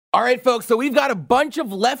All right, folks, so we've got a bunch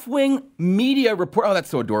of left-wing media Oh, that's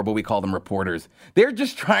so adorable. We call them reporters. They're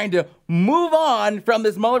just trying to move on from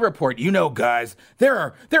this Mueller report. You know, guys, there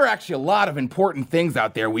are actually a lot of important things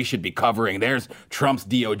out there we should be covering. There's Trump's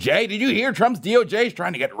DOJ. Did you hear Trump's DOJ is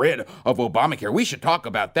trying to get rid of Obamacare? We should talk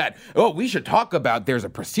about that. Oh, we should talk about there's a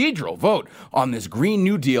procedural vote on this Green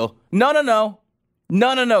New Deal. No,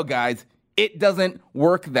 guys. It doesn't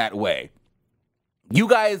work that way. You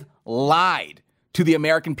guys lied to the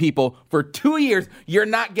American people for 2 years. You're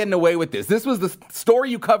not getting away with this. This was the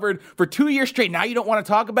story you covered for 2 years straight. Now you don't want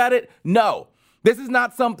to talk about it? No, this is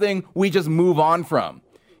not something we just move on from.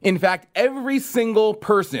 In fact, every single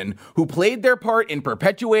person who played their part in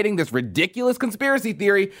perpetuating this ridiculous conspiracy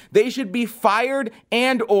theory, they should be fired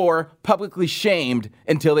and or publicly shamed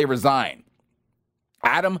until they resign.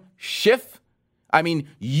 Adam Schiff,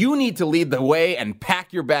 you need to lead the way and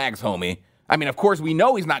pack your bags, homie. Of course, we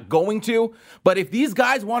know he's not going to, but if these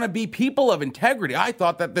guys want to be people of integrity, I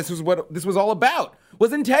thought that this was what this was all about,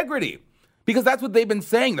 was integrity. Because that's what they've been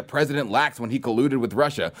saying the president lacks when he colluded with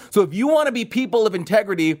Russia. So if you want to be people of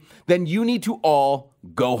integrity, then you need to all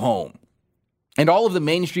go home. And all of the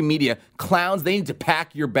mainstream media clowns, they need to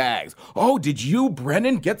pack your bags. Oh, did you,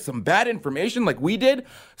 Brennan, get some bad information like we did?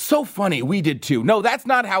 So funny, we did too. No, that's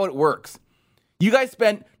not how it works. You guys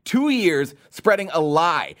spent 2 years spreading a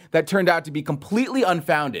lie that turned out to be completely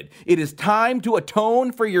unfounded. It is time to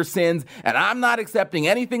atone for your sins, and I'm not accepting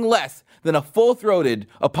anything less than a full-throated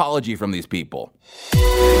apology from these people.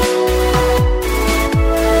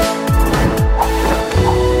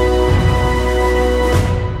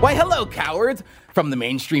 Why, hello, cowards. From the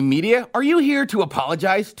mainstream media, are you here to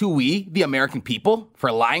apologize to we, the American people,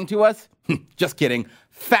 for lying to us? Just kidding.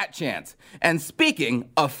 Fat chance. And speaking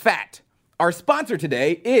of fat, our sponsor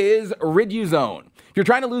today is Riduzone. If you're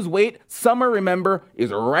trying to lose weight, summer, remember,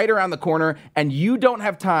 is right around the corner, and you don't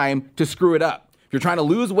have time to screw it up. If you're trying to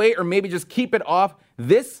lose weight or maybe just keep it off,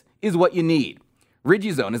 this is what you need.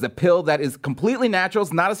 Riduzone is a pill that is completely natural.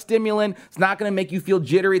 It's not a stimulant. It's not going to make you feel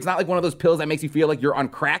jittery. It's not like one of those pills that makes you feel like you're on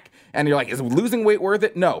crack and you're like, is losing weight worth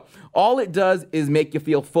it? No. All it does is make you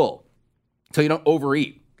feel full so you don't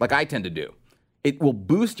overeat like I tend to do. It will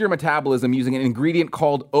boost your metabolism using an ingredient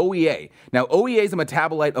called OEA. Now, OEA is a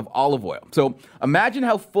metabolite of olive oil. So imagine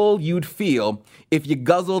how full you'd feel if you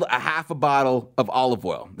guzzled a half a bottle of olive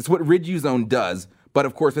oil. That's what Riduzone does, but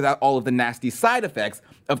of course without all of the nasty side effects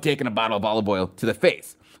of taking a bottle of olive oil to the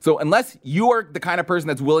face. So unless you are the kind of person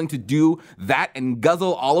that's willing to do that and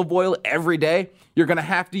guzzle olive oil every day, you're going to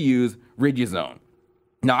have to use Riduzone.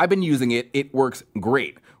 Now, I've been using it. It works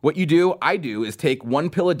great. What I do is take 1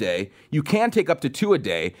 pill a day. You can take up to 2 a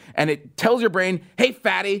day, and it tells your brain, hey,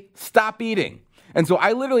 fatty, stop eating. And so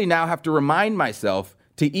I literally now have to remind myself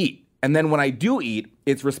to eat. And then when I do eat,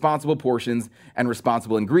 it's responsible portions and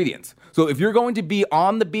responsible ingredients. So if you're going to be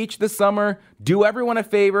on the beach this summer, do everyone a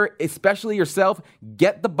favor, especially yourself,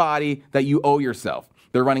 get the body that you owe yourself.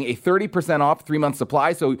 They're running a 30% off 3-month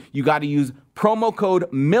supply, so you got to use promo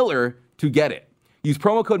code Miller to get it. Use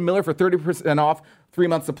promo code Miller for 30% off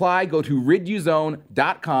 3-month supply. Go to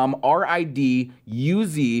riduzone.com,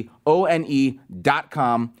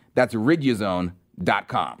 riduzone.com. That's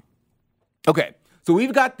riduzone.com. Okay, so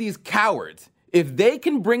we've got these cowards. If they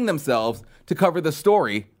can bring themselves to cover the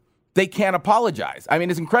story, they can't apologize.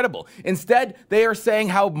 It's incredible. Instead, they are saying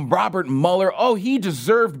how Robert Mueller, he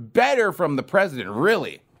deserved better from the president.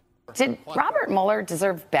 Really? Did Robert Mueller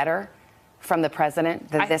deserve better from the president,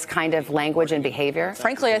 this kind of language and behavior?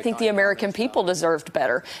 Frankly, I think the American people deserved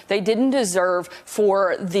better. They didn't deserve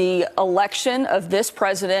for the election of this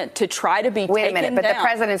president to try to be taken down. Wait a minute, but the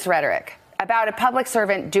president's rhetoric about a public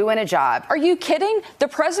servant doing a job. Are you kidding? The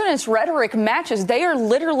president's rhetoric matches. They are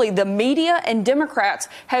literally, the media and Democrats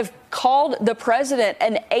have called the president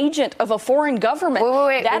an agent of a foreign government.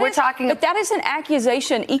 Wait, But that is an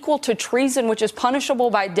accusation equal to treason, which is punishable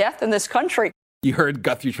by death in this country. You heard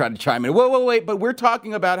Guthrie try to chime in. Wait, but we're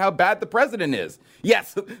talking about how bad the president is.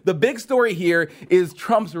 Yes, the big story here is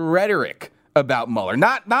Trump's rhetoric about Mueller,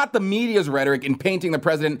 not the media's rhetoric in painting the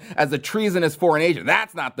president as a treasonous foreign agent.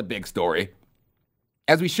 That's not the big story.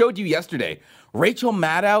 As we showed you yesterday, Rachel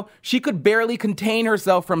Maddow, she could barely contain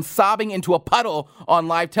herself from sobbing into a puddle on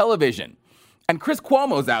live television. And Chris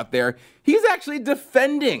Cuomo's out there. He's actually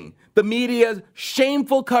defending the media's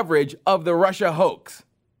shameful coverage of the Russia hoax.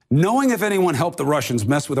 Knowing if anyone helped the Russians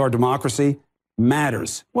mess with our democracy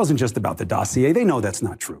matters. It wasn't just about the dossier. They know that's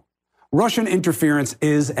not true. Russian interference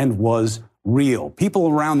is and was real. People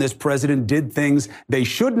around this president did things they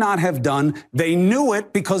should not have done. They knew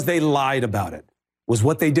it because they lied about it. Was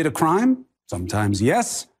what they did a crime? Sometimes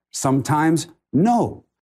yes, sometimes no.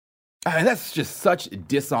 I mean, that's just such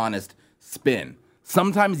dishonest spin.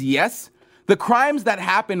 Sometimes, yes, the crimes that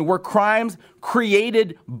happened were crimes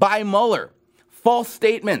created by Mueller. False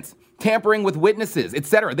statements, tampering with witnesses,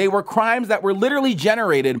 etc. They were crimes that were literally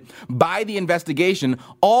generated by the investigation,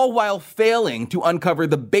 all while failing to uncover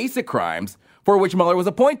the basic crimes for which Mueller was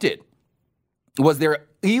appointed. Was there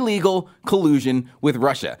illegal collusion with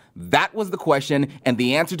Russia? That was the question, and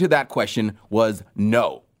the answer to that question was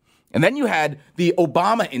no. And then you had the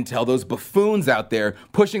Obama intel, those buffoons out there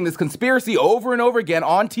pushing this conspiracy over and over again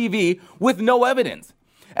on TV with no evidence.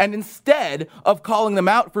 And instead of calling them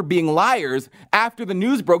out for being liars after the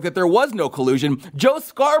news broke that there was no collusion, Joe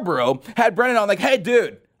Scarborough had Brennan on like, hey,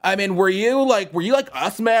 dude, I mean, were you like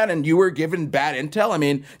us, man, and you were given bad intel? I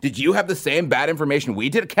mean, did you have the same bad information we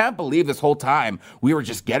did? I can't believe this whole time we were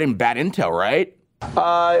just getting bad intel, right?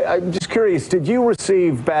 I'm just curious, did you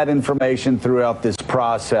receive bad information throughout this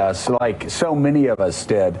process, like so many of us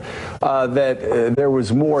did, that there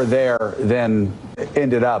was more there than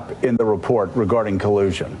ended up in the report regarding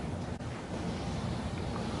collusion?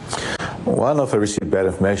 Well, I don't know if I received bad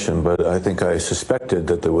information, but I think I suspected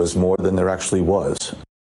that there was more than there actually was.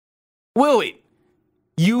 Wait,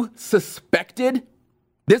 you suspected?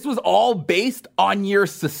 This was all based on your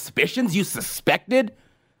suspicions? You suspected?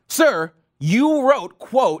 Sir, you wrote,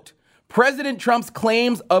 quote, President Trump's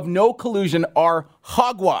claims of no collusion are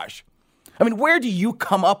hogwash. I mean, where do you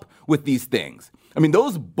come up with these things? I mean,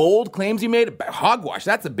 those bold claims you made, hogwash,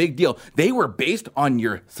 that's a big deal. They were based on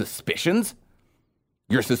your suspicions?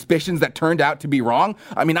 Your suspicions that turned out to be wrong?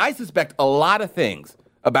 I mean, I suspect a lot of things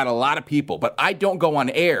about a lot of people, but I don't go on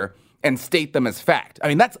air and state them as fact. I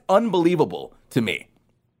mean, that's unbelievable to me.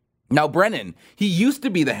 Now, Brennan, he used to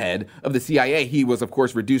be the head of the CIA. He was, of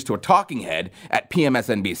course, reduced to a talking head at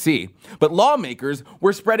PMSNBC. But lawmakers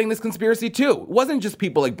were spreading this conspiracy, too. It wasn't just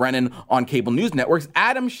people like Brennan on cable news networks.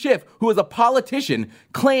 Adam Schiff, who is a politician,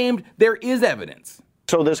 claimed there is evidence.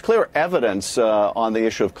 So there's clear evidence on the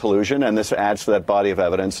issue of collusion, and this adds to that body of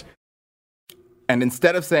evidence. And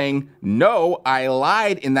instead of saying, no, I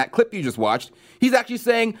lied in that clip you just watched, he's actually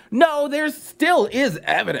saying, no, there still is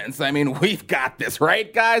evidence. I mean, we've got this,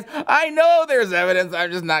 right, guys? I know there's evidence.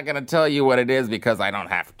 I'm just not going to tell you what it is because I don't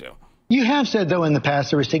have to. You have said, though, in the past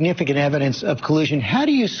there was significant evidence of collusion. How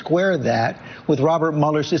do you square that with Robert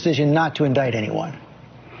Mueller's decision not to indict anyone?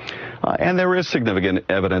 And there is significant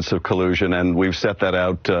evidence of collusion, and we've set that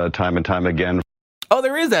out time and time again. Oh,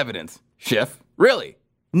 there is evidence, Schiff. Really?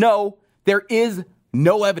 No, there is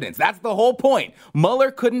no evidence. That's the whole point.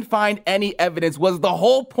 Mueller couldn't find any evidence was the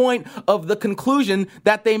whole point of the conclusion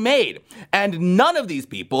that they made. And none of these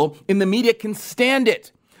people in the media can stand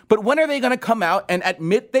it. But when are they going to come out and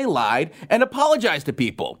admit they lied and apologize to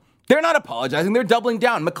people? They're not apologizing. They're doubling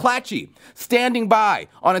down. McClatchy standing by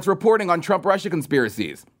on its reporting on Trump-Russia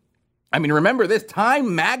conspiracies. I mean, remember this,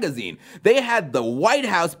 Time magazine, they had the White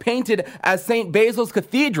House painted as St. Basil's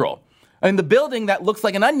Cathedral, and the building that looks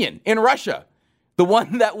like an onion in Russia. The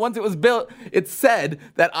one that once it was built, it said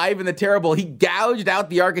that Ivan the Terrible, he gouged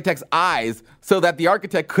out the architect's eyes so that the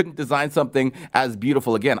architect couldn't design something as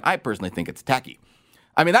beautiful again. I personally think it's tacky.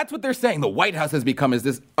 I mean, that's what they're saying. The White House has become as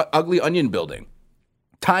this ugly onion building.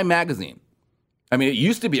 Time magazine. I mean, it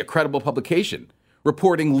used to be a credible publication,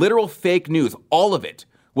 reporting literal fake news, all of it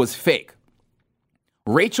was fake.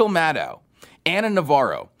 Rachel Maddow, Anna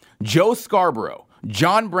Navarro, Joe Scarborough,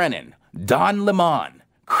 John Brennan, Don Lemon,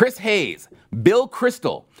 Chris Hayes, Bill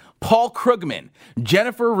Kristol, Paul Krugman,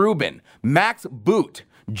 Jennifer Rubin, Max Boot,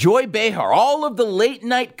 Joy Behar, all of the late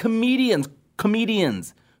night comedians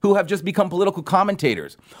who have just become political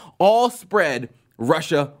commentators, all spread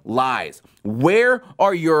Russia lies. Where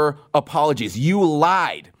are your apologies? You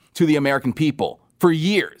lied to the American people for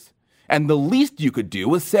years. And the least you could do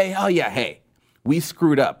was say, oh yeah, hey, we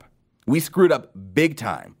screwed up. We screwed up big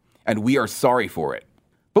time, and we are sorry for it.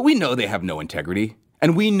 But we know they have no integrity,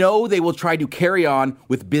 and we know they will try to carry on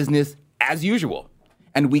with business as usual.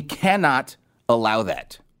 And we cannot allow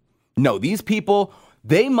that. No, these people,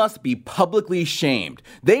 they must be publicly shamed.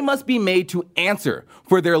 They must be made to answer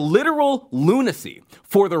for their literal lunacy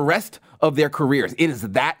for the rest of their careers. It is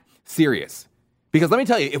that serious. Because let me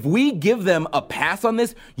tell you, if we give them a pass on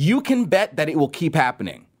this, you can bet that it will keep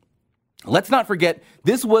happening. Let's not forget,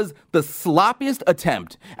 this was the sloppiest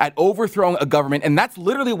attempt at overthrowing a government, and that's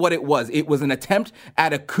literally what it was. It was an attempt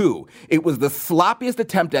at a coup. It was the sloppiest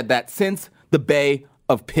attempt at that since the Bay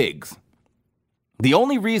of Pigs. The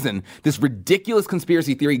only reason this ridiculous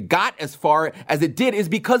conspiracy theory got as far as it did is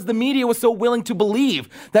because the media was so willing to believe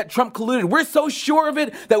that Trump colluded. We're so sure of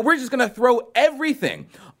it that we're just going to throw everything,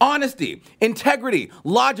 honesty, integrity,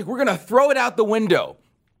 logic, we're going to throw it out the window.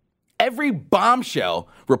 Every bombshell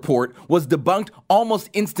report was debunked almost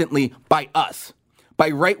instantly by us, by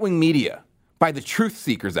right-wing media, by the truth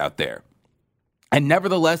seekers out there. And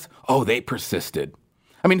nevertheless, they persisted.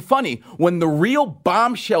 I mean, funny, when the real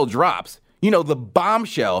bombshell drops, the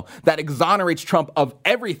bombshell that exonerates Trump of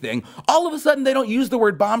everything, all of a sudden they don't use the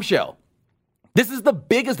word bombshell. This is the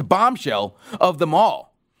biggest bombshell of them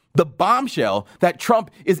all. The bombshell that Trump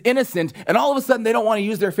is innocent, and all of a sudden they don't want to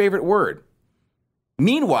use their favorite word.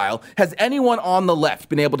 Meanwhile, has anyone on the left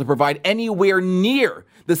been able to provide anywhere near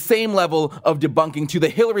the same level of debunking to the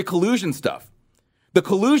Hillary collusion stuff? The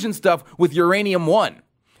collusion stuff with Uranium One,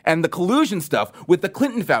 and the collusion stuff with the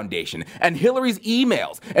Clinton Foundation, and Hillary's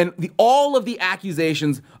emails, and all of the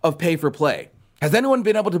accusations of pay for play. Has anyone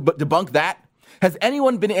been able to debunk that? Has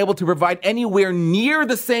anyone been able to provide anywhere near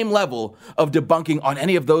the same level of debunking on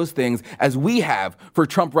any of those things as we have for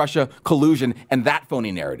Trump-Russia collusion and that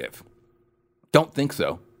phony narrative? Don't think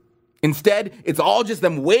so. Instead, it's all just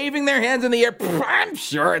them waving their hands in the air. I'm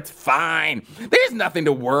sure it's fine. There's nothing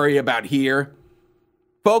to worry about here.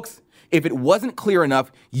 Folks, if it wasn't clear enough,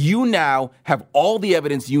 you now have all the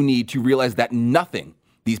evidence you need to realize that nothing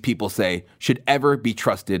these people say should ever be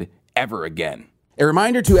trusted ever again. A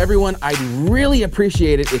reminder to everyone, I'd really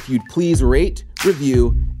appreciate it if you'd please rate,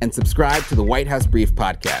 review, and subscribe to the White House Brief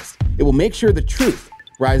podcast. It will make sure the truth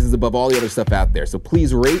rises above all the other stuff out there. So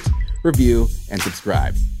please rate, review, and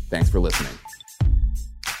subscribe. Thanks for listening.